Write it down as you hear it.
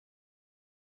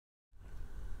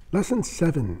Lesson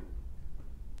 7,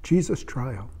 Jesus'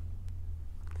 trial.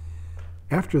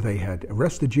 After they had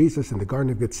arrested Jesus in the Garden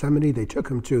of Gethsemane, they took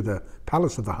him to the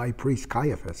palace of the high priest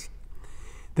Caiaphas.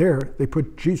 There, they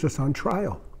put Jesus on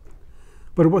trial.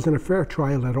 But it wasn't a fair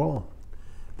trial at all.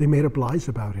 They made up lies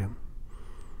about him.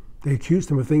 They accused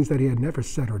him of things that he had never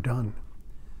said or done.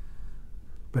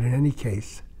 But in any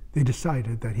case, they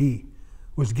decided that he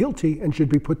was guilty and should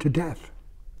be put to death.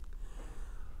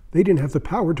 They didn't have the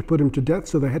power to put him to death,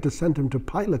 so they had to send him to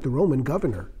Pilate, the Roman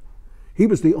governor. He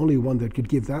was the only one that could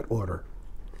give that order.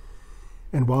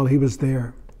 And while he was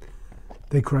there,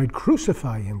 they cried,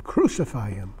 "Crucify him, crucify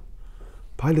him."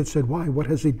 Pilate said, "Why? What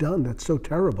has he done that's so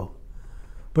terrible?"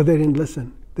 But they didn't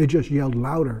listen. They just yelled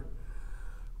louder,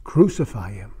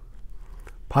 "Crucify him."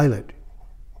 Pilate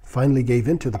finally gave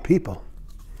in to the people.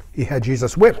 He had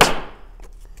Jesus whipped.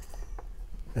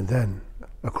 And then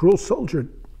a cruel soldier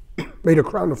made a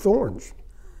crown of thorns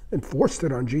and forced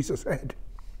it on Jesus' head.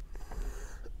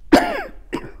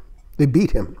 They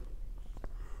beat him.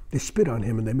 They spit on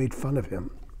him and they made fun of him.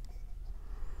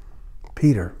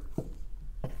 Peter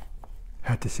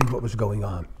had to see what was going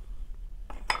on.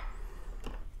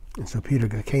 And so Peter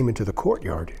came into the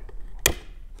courtyard.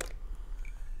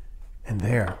 And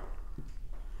there,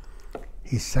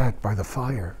 he sat by the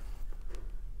fire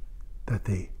that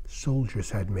the soldiers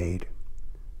had made.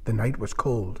 The night was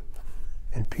cold,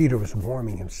 and Peter was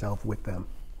warming himself with them,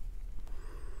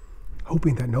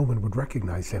 hoping that no one would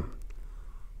recognize him.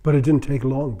 But it didn't take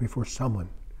long before someone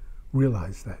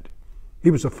realized that he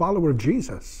was a follower of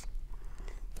Jesus.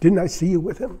 "Didn't I see you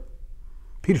with him?"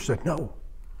 Peter said, "No,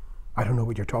 I don't know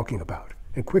what you're talking about,"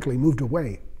 and quickly moved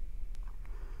away.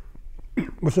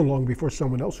 It wasn't long before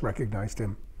someone else recognized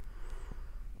him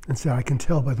and said, "I can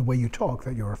tell by the way you talk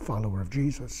that you're a follower of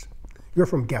Jesus. You're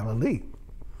from Galilee."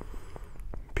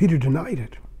 Peter denied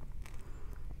it.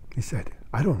 He said,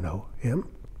 "I don't know him.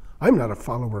 I'm not a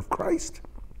follower of Christ."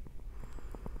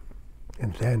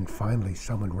 And then finally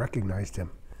someone recognized him.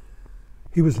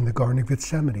 He was in the Garden of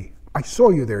Gethsemane. "I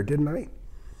saw you there, didn't I?"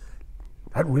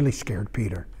 That really scared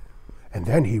Peter. And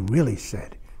then he really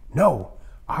said, "No,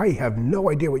 I have no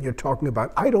idea what you're talking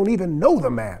about. I don't even know the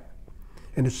man."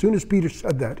 And as soon as Peter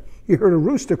said that, he heard a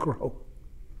rooster crow.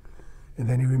 And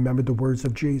then he remembered the words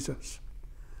of Jesus.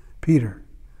 "Peter,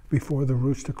 before the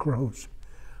rooster crows,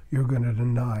 you're going to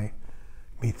deny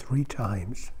me 3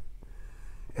 times.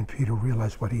 And Peter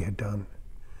realized what he had done.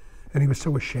 And he was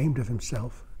so ashamed of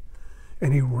himself.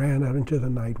 And he ran out into the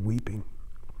night weeping.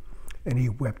 And he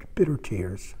wept bitter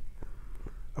tears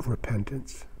of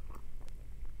repentance.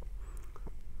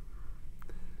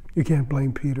 You can't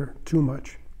blame Peter too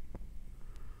much.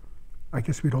 I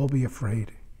guess we'd all be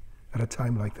afraid at a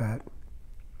time like that.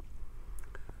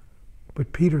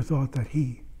 But Peter thought that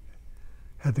he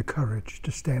had the courage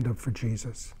to stand up for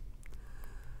Jesus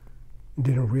and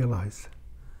didn't realize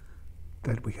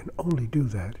that we can only do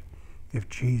that if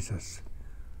Jesus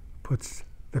puts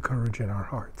the courage in our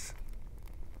hearts.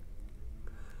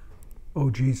 Oh,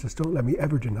 Jesus, don't let me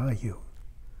ever deny you,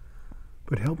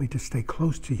 but help me to stay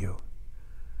close to you,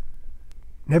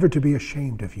 never to be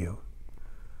ashamed of you,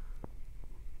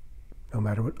 no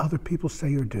matter what other people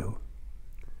say or do.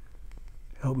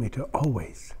 Help me to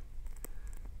always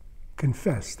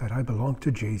confess that I belong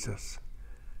to Jesus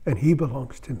and he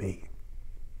belongs to me.